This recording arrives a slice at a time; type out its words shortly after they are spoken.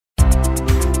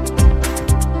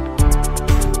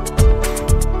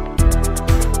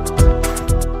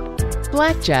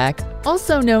Blackjack,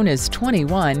 also known as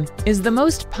 21, is the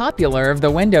most popular of the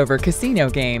Wendover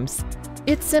casino games.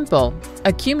 It's simple.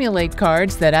 Accumulate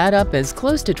cards that add up as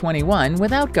close to 21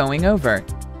 without going over.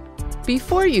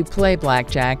 Before you play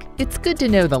blackjack, it's good to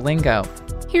know the lingo.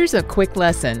 Here's a quick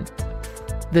lesson.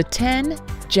 The 10,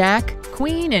 Jack,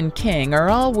 Queen, and King are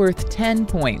all worth 10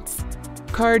 points.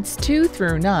 Cards 2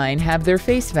 through 9 have their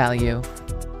face value.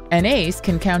 An ace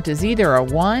can count as either a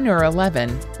 1 or 11,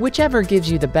 whichever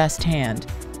gives you the best hand.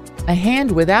 A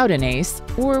hand without an ace,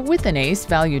 or with an ace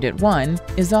valued at 1,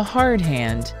 is a hard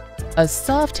hand. A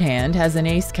soft hand has an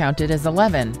ace counted as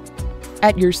 11.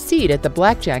 At your seat at the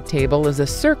blackjack table is a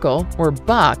circle or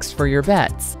box for your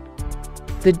bets.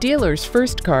 The dealer's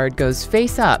first card goes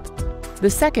face up. The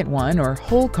second one, or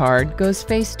hole card, goes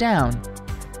face down.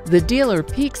 The dealer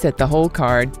peeks at the hole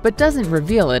card but doesn't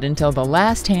reveal it until the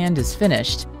last hand is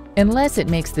finished, unless it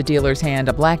makes the dealer's hand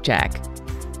a blackjack.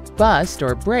 Bust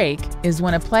or break is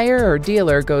when a player or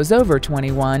dealer goes over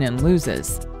 21 and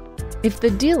loses. If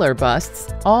the dealer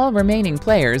busts, all remaining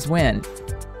players win.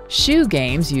 Shoe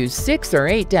games use 6 or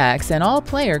 8 decks and all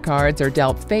player cards are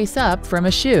dealt face up from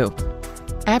a shoe.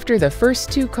 After the first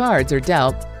 2 cards are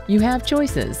dealt, you have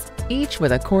choices, each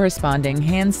with a corresponding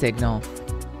hand signal.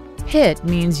 Hit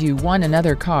means you won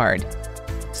another card.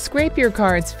 Scrape your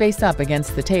cards face up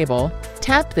against the table,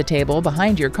 tap the table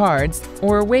behind your cards,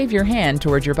 or wave your hand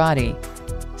toward your body.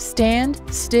 Stand,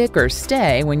 stick, or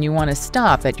stay when you want to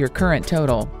stop at your current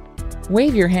total.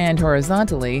 Wave your hand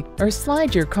horizontally or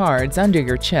slide your cards under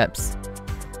your chips.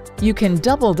 You can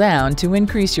double down to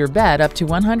increase your bet up to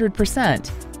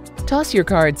 100%. Toss your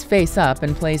cards face up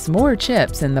and place more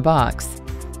chips in the box.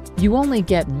 You only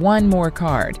get one more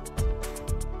card.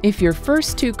 If your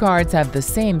first 2 cards have the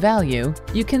same value,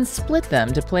 you can split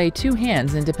them to play 2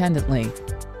 hands independently.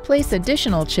 Place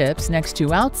additional chips next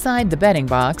to outside the betting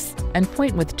box and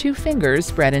point with 2 fingers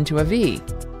spread into a V.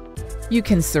 You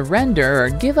can surrender or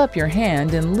give up your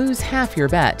hand and lose half your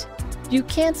bet. You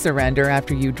can't surrender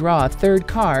after you draw a 3rd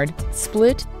card,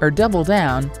 split, or double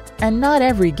down, and not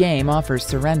every game offers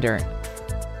surrender.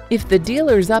 If the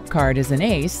dealer's up card is an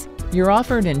ace, you're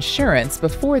offered insurance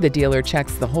before the dealer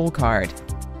checks the hole card.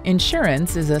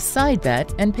 Insurance is a side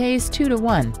bet and pays 2 to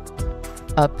 1.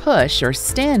 A push or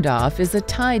standoff is a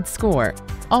tied score.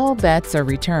 All bets are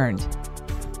returned.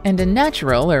 And a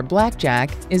natural or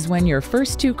blackjack is when your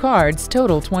first 2 cards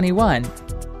total 21.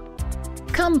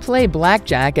 Come play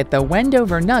blackjack at the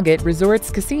Wendover Nugget Resorts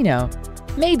Casino.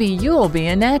 Maybe you'll be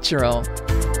a natural.